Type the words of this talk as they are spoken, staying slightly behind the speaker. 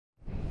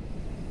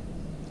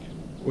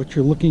What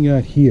you're looking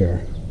at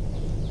here,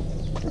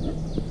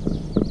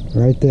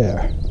 right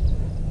there,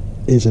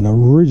 is an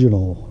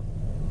original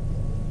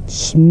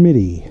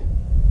Smitty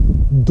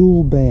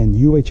dual band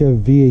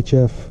UHF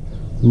VHF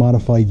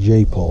modified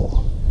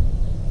J-pole.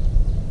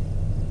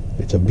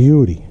 It's a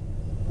beauty.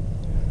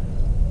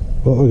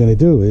 What we're going to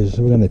do is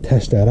we're going to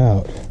test that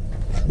out.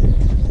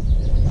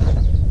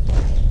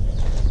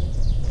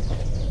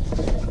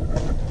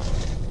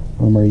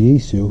 On our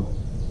Yaesu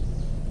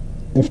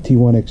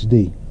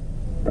FT1XD.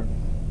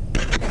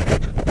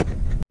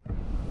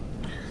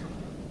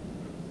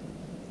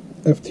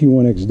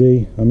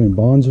 FT1XD. I'm in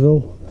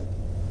Barnesville,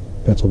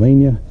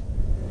 Pennsylvania,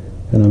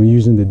 and I'm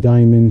using the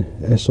Diamond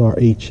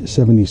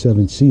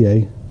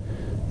SRH77CA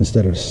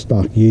instead of the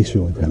stock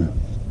Yaesu antenna.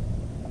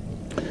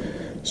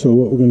 So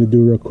what we're going to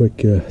do real quick,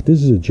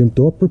 this is a jimped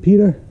up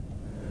repeater.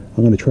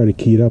 I'm going to try to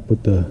key it up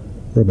with the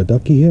rubber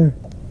ducky here.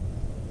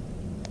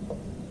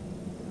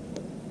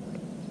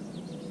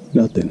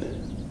 Nothing.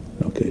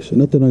 Okay, so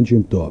nothing on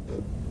jimped up.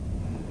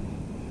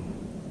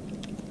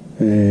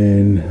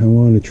 And I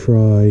want to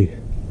try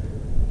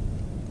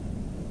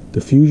the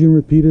fusion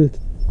repeater,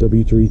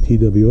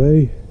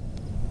 W3TWA.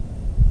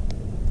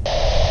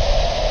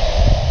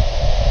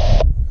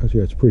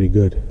 Actually, that's pretty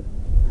good.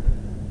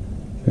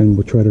 And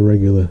we'll try the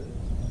regular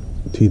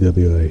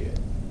TWA.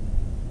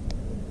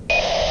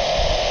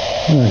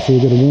 Alright, so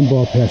we got a 1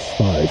 bar past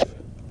 5.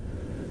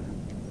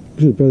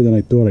 Which is better than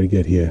I thought I'd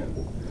get here.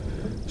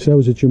 So that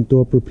was a jimped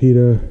up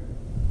repeater.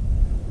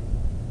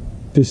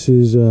 This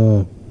is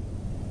a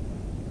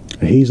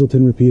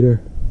Hazelton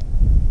repeater.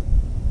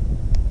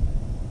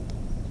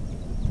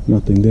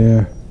 Nothing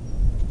there.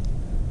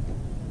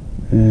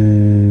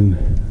 And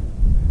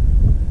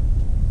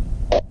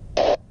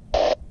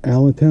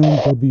Allentown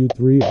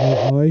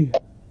W3RI.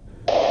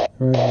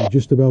 Alright, I'm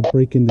just about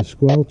breaking the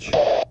squelch.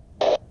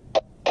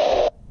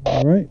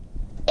 Alright.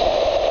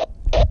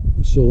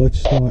 So let's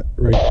start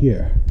right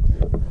here.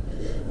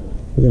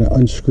 We're going to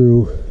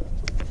unscrew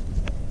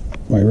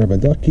my rubber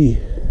ducky.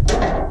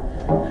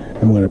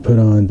 And we're going to put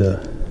on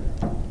the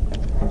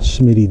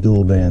Smitty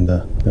dual band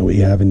that we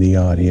have in the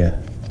yard here.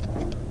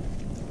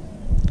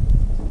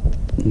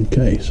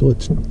 Okay, so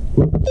let's...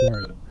 Whoop,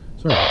 sorry about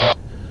that.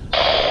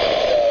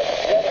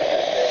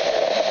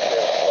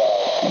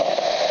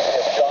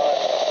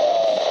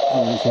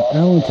 Alright, so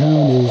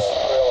Allentown is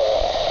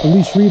at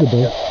least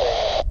readable.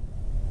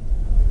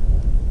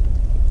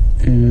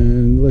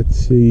 And let's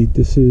see,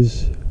 this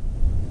is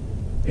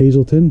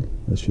Hazelton.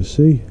 Let's just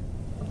see.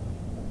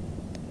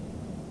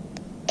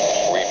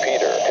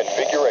 Repeater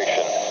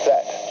configuration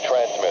set.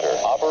 Transmitter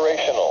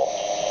operational.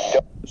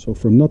 So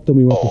from nothing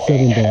we went to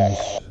 7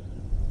 bars.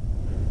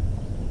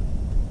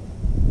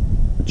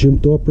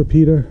 Jimped up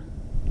repeater.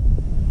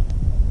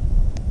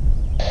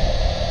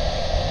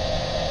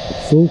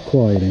 Full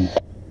quieting.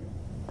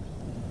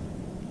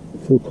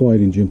 Full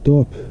quieting jimped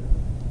up.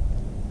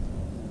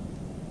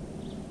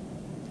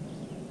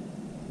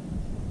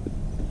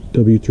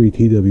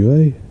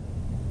 W3TWA.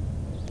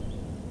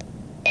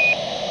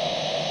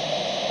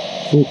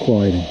 Full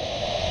quieting.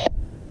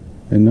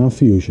 And now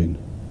fusion.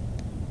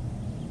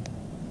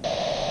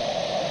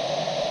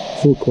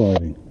 Full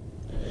quieting.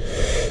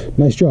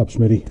 Nice job,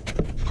 Smitty.